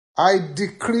I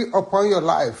decree upon your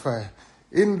life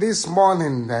in this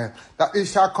morning that it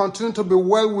shall continue to be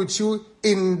well with you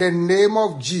in the name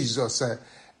of Jesus.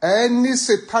 Any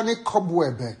satanic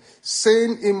cobweb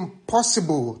saying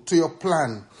impossible to your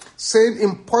plan, saying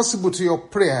impossible to your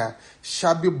prayer,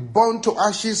 shall be burned to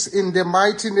ashes in the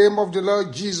mighty name of the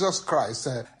Lord Jesus Christ.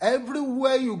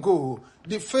 Everywhere you go,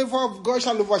 the favor of God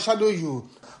shall overshadow you.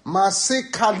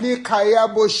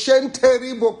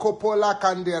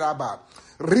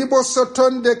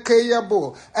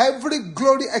 Every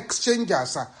glory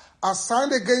exchangers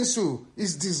assigned against you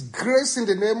is disgraced in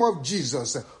the name of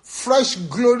Jesus. Fresh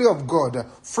glory of God,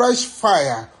 fresh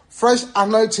fire, fresh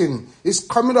anointing is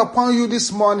coming upon you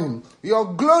this morning.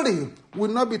 Your glory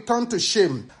will not be turned to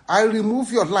shame. I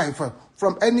remove your life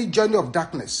from any journey of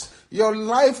darkness. Your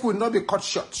life will not be cut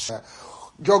short.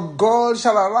 Your God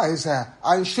shall arise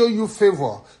and show you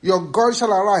favor. Your God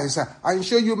shall arise and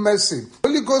show you mercy.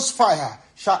 Holy Ghost fire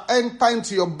shall enter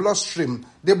into your bloodstream.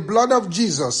 The blood of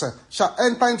Jesus shall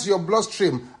enter into your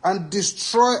bloodstream and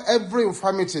destroy every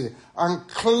infirmity and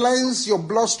cleanse your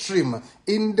bloodstream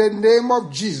in the name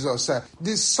of Jesus.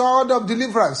 The sword of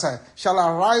deliverance shall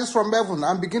arise from heaven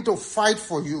and begin to fight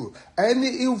for you. Any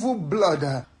evil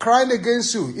blood crying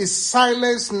against you is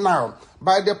silenced now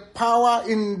by the power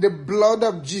in the blood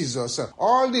of Jesus.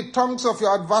 All the tongues of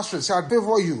your adversaries shall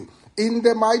favor you. In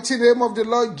the mighty name of the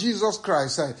Lord Jesus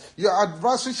Christ, your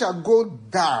adversary shall go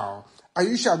down and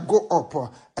you shall go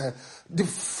up. The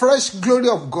fresh glory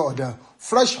of God,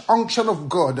 fresh unction of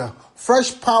God,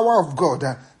 fresh power of God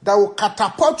that will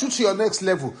catapult you to your next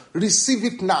level. Receive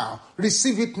it now.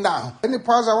 Receive it now. Any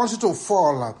powers I want you to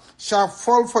fall shall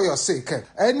fall for your sake.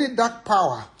 Any dark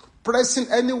power pressing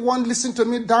anyone listen to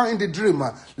me down in the dream,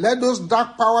 let those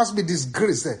dark powers be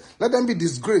disgraced. Let them be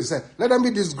disgraced. Let them be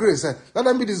disgraced. Let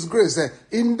them be disgraced.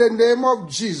 In the name of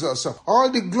Jesus, all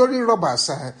the glory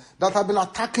robbers that have been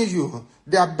attacking you,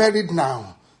 they are buried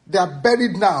now. They are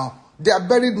buried now. They are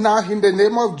buried now in the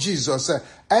name of Jesus.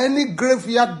 Any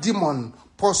graveyard demon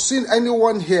pursuing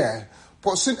anyone here,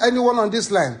 pursuing anyone on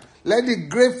this line, let the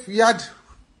graveyard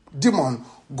demon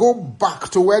go back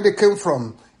to where they came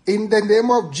from. In the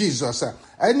name of Jesus,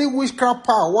 any witchcraft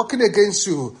power working against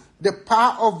you, the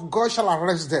power of God shall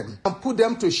arrest them and put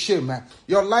them to shame.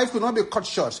 Your life will not be cut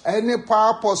short. Any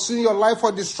power pursuing your life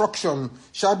for destruction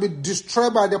shall be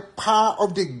destroyed by the power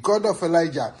of the God of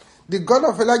Elijah. The God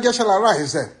of Elijah shall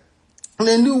arise in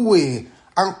a new way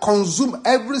and consume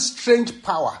every strange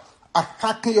power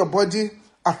attacking your body,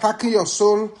 attacking your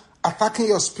soul, attacking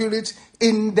your spirit.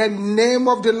 In the name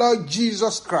of the Lord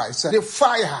Jesus Christ, the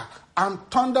fire and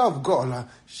thunder of God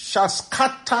shall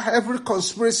scatter every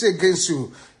conspiracy against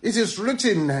you. It is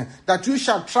written that you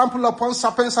shall trample upon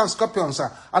serpents and scorpions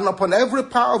and upon every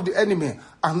power of the enemy,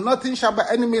 and nothing shall by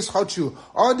enemies hurt you.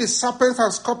 All the serpents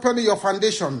and scorpions in your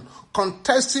foundation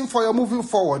contesting for your moving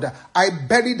forward, I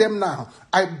bury them now.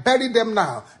 I bury them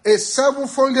now. A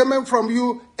sevenfold amen from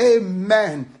you.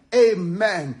 Amen.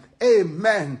 Amen.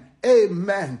 Amen.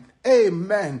 Amen.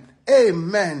 Amen.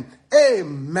 Amen.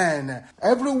 Amen.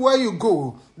 Everywhere you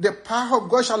go, the power of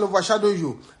God shall overshadow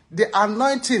you. The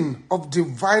anointing of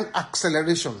divine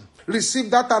acceleration. Receive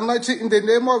that anointing in the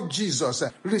name of Jesus.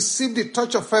 Receive the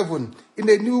touch of heaven in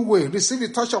a new way. Receive the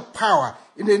touch of power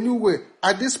in a new way.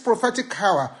 At this prophetic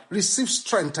hour, receive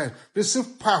strength,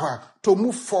 receive power to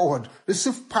move forward.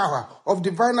 Receive power of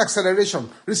divine acceleration.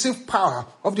 Receive power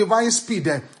of divine speed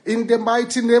in the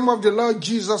mighty name of the Lord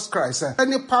Jesus Christ.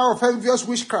 Any power of envious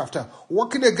witchcraft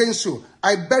working against you,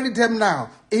 I bury them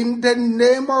now in the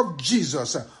name of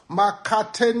Jesus.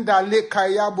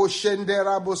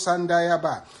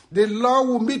 The Lord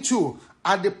will meet you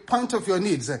at the point of your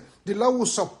needs. The Lord will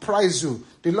surprise you.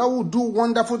 The Lord will do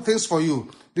wonderful things for you.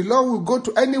 The Lord will go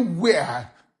to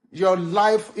anywhere your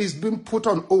life is being put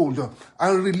on hold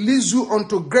and release you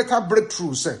onto greater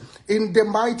breakthroughs in the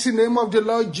mighty name of the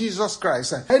Lord Jesus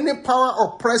Christ. Any power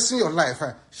oppressing your life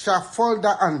shall fall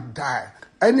down and die.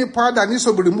 Any power that needs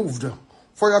to be removed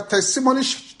for your testimony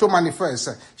to manifest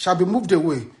shall be moved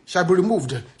away, shall be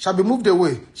removed, shall be moved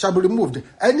away, shall be removed.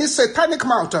 Any satanic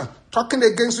mouth talking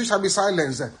against you shall be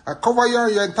silenced. I cover you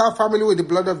and your entire family with the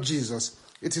blood of Jesus.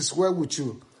 It is well with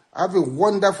you. Have a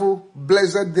wonderful,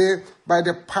 blessed day by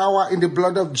the power in the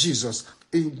blood of Jesus.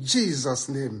 In Jesus'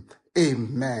 name,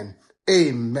 amen.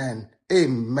 Amen.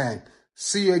 Amen.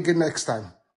 See you again next time.